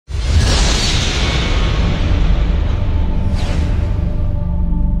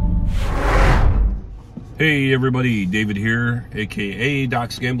Hey everybody, David here, aka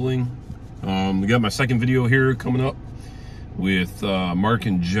Doc's Gambling. We got my second video here coming up with Mark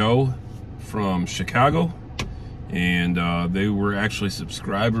and Joe from Chicago, and they were actually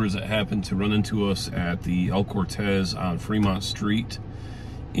subscribers that happened to run into us at the El Cortez on Fremont Street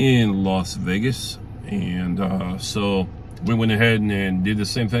in Las Vegas. And so we went ahead and did the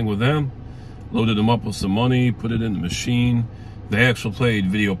same thing with them, loaded them up with some money, put it in the machine. They actually played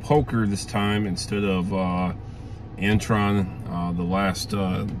video poker this time instead of Antron,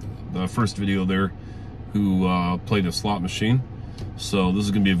 the first video there, who played a slot machine. So this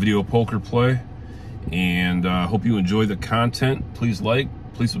is going to be a video poker play, and hope you enjoy the content. Please like,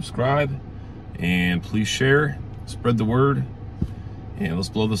 please subscribe, and please share, spread the word, and let's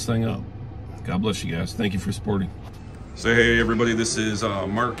blow this thing up. God bless you guys. Thank you for supporting. Say hey everybody, this is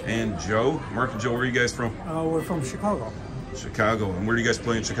Mark and Joe. Mark and Joe, where are you guys from? We're from Chicago. Chicago. And where do you guys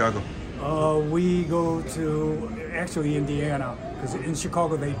play in Chicago? We go to actually Indiana, because in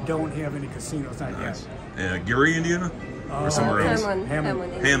Chicago they don't have any casinos, not yet. Gary, Indiana? Or somewhere else?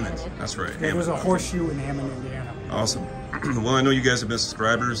 Hammond. That's right. There was a horseshoe in Hammond, Indiana. Awesome. Well, I know you guys have been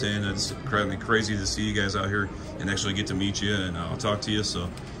subscribers, and it's crazy to see you guys out here and actually get to meet you and I'll talk to you. So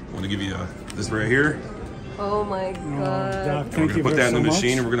I want to give you this right here. Oh my God. We're going to put that in the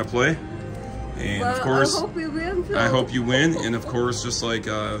machine and we're going to play. And of course, I hope you win too. I hope you win. And of course, just like,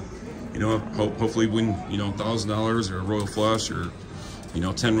 you know, hopefully win, you know, $1,000 or a royal flush, or, you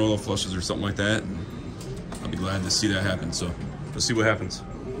know, 10 royal flushes or something like that. And I'll be glad to see that happen. So let's see what happens.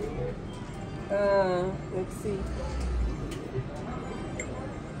 Let's see.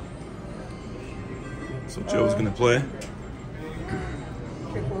 So Joe's gonna play.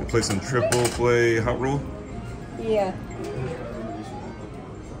 Play some triple play hot roll. Yeah.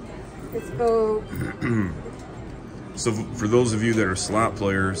 Let's go. So for those of you that are slot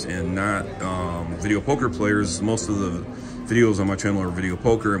players and not video poker players, most of the videos on my channel are video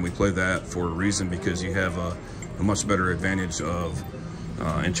poker, and we play that for a reason, because you have a much better advantage of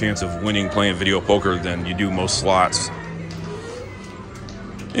and chance of winning playing video poker than you do most slots.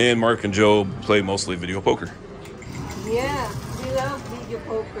 And Mark and Joe play mostly video poker. Yeah, we love video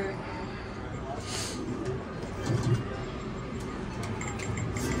poker.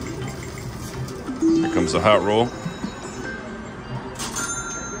 Here comes the hot roll.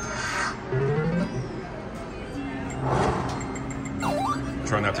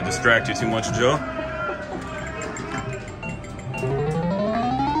 Try not to distract you too much, Joe.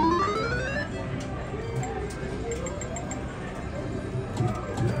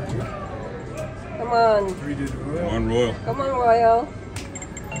 Come on. Come on, Royal. Come on, Royal.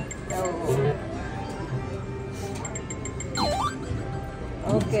 Oh.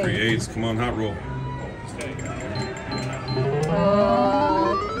 Okay. 3 eights. Come on, hot roll.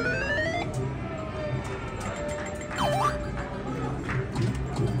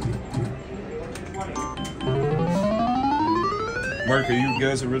 Mark, are you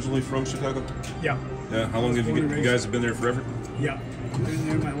guys originally from Chicago? Yeah. Yeah. How long have you guys have been there forever? Yeah. Been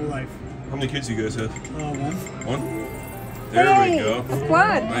there my whole life. How many kids do you guys have? One. One? There we go.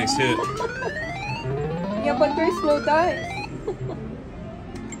 Squad. Nice hit. Yeah, but there's no dice.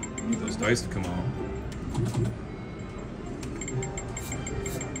 Need those dice to come out.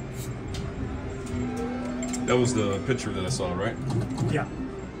 That was the picture that I saw, right? Yeah.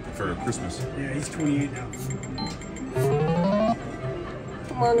 For Christmas. Yeah, he's 28 now.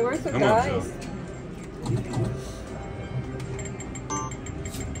 Come on, where's the dice?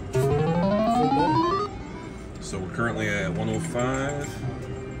 So we're currently at 105.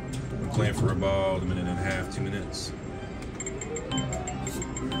 We're playing for about a minute and a half, 2 minutes.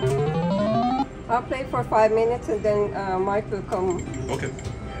 I'll play for 5 minutes and then Mike will come. Okay.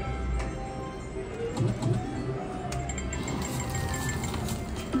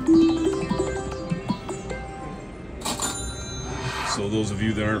 So those of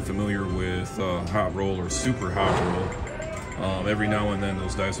you that aren't familiar with hot roll or super hot roll, every now and then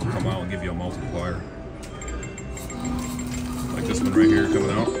those dice will come out and give you a multiplier. Like this one right here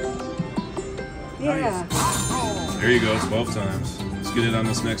coming out. Yeah. There you go, 12 times. Let's get it on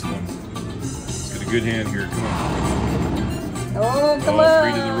this next one. Let's get a good hand here, come on. Oh, come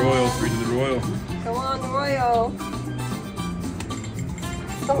on. 3 to the Royal, 3 to the Royal. Come on, Royal.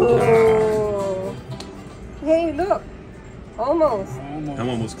 Oh. Hey, look. Almost. I'm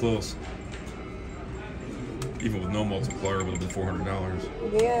almost close. Even with no multiplier, it would have been $400.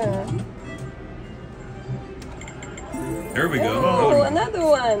 Yeah. There we go. Oh, another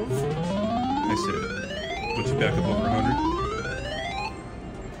one. Nice hit. Put you back up over 100.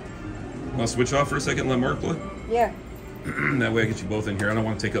 Want to switch off for a second and let Mark play? Yeah. That way I get you both in here. I don't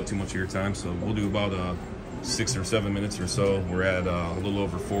want to take up too much of your time, so we'll do about 6 or 7 minutes or so. We're at a little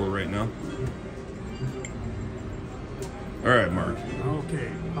over 4 right now. All right, Mark.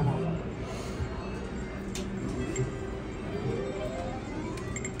 Okay, come on.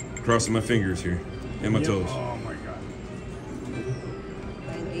 Crossing my fingers here and my toes. Oh my God.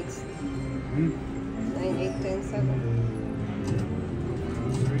 9, 8, 9, 8, 10, 7.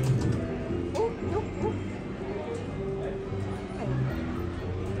 Oh, no, no.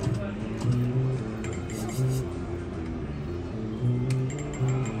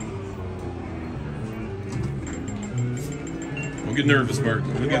 Don't get nervous, Mark.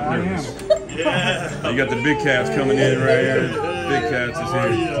 Don't get I nervous. am. Yeah. You got the big cats coming in right here. Big cats is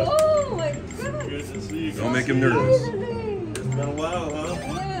here. Oh my God. Good to see you. Don't make him nervous. Finally. It's been a while, huh?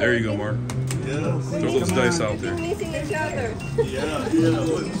 Yeah. There you go, Mark. Yes. Throw those Come dice on. out there. Missing each other. Yeah.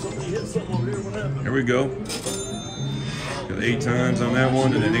 Look, somebody hit something over here. What happened? Here we go. Got 8 times on that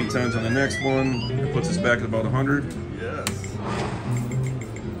one, and then 8 times on the next one. That puts us back at about 100. Yes.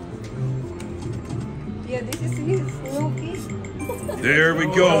 Yeah, this is his Snoopy. There we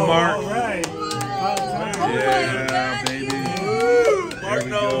go, Mark. All right. Yeah, baby. Mark we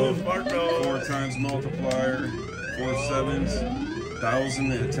knows. go. Mark knows. 4 times multiplier, 4 sevens,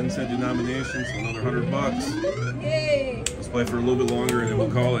 1,000 at 10-cent denomination, so another $100. Yay. Let's play for a little bit longer, and then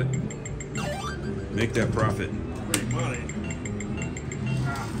we'll call it. Make that profit. Free money.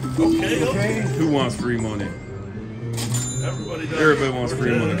 Okay. Okay. Who wants free money? Everybody does. Everybody wants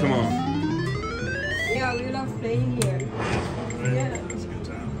free money. Come on. Yeah, we love playing here. Yeah. It's a good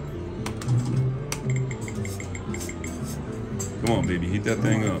time. Come on, baby. Heat that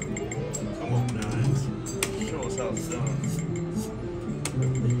thing up. Come on, Nines. Show us how it's done.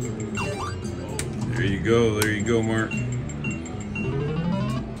 There you go. There you go, Mark.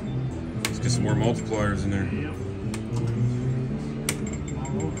 Let's get some more multipliers in there. Yep.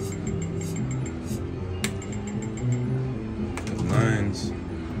 Got the 9s.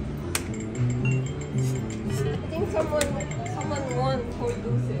 I think someone won for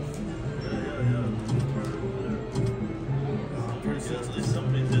deuces. Seriously,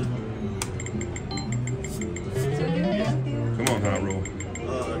 somebody did. So you have to. Come on, hot roll.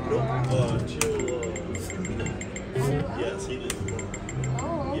 Nope. Chill. Yes, he did.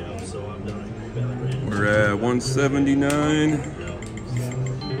 Oh, Yeah, okay. so I'm done. We're at 179. Yeah.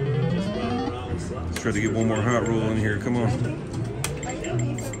 Just running around the side. Let's try to get one more hot roll in here. Come I on. think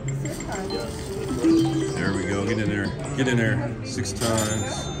he's a sister. Yes. There we go. Get in there. Get in there. 6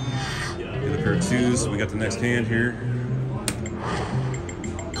 times. Get a pair of 2s. So we got the next hand here.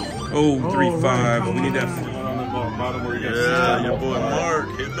 Oh, 3, 5. But we need that 4 on the bottom where you got 6 Yeah, times. your boy Mark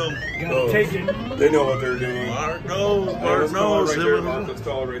hitting them. Gotta take it. They know what they're doing. Mark knows. Yeah, Mark let's call it knows. right Him there, and Mark. him. Let's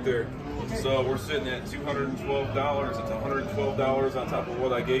call it right there. So we're sitting at $212. It's $112 on top of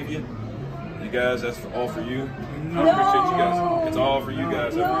what I gave you. You guys, that's all for you. I appreciate you guys. It's all for you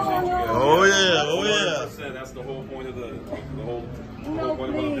guys. I appreciate you guys. Oh yeah, oh yeah. 100%. That's the whole point of the whole No, point of what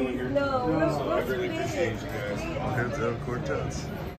I'm doing please. here. No, So I really please. appreciate you guys. Heads up, Cortez.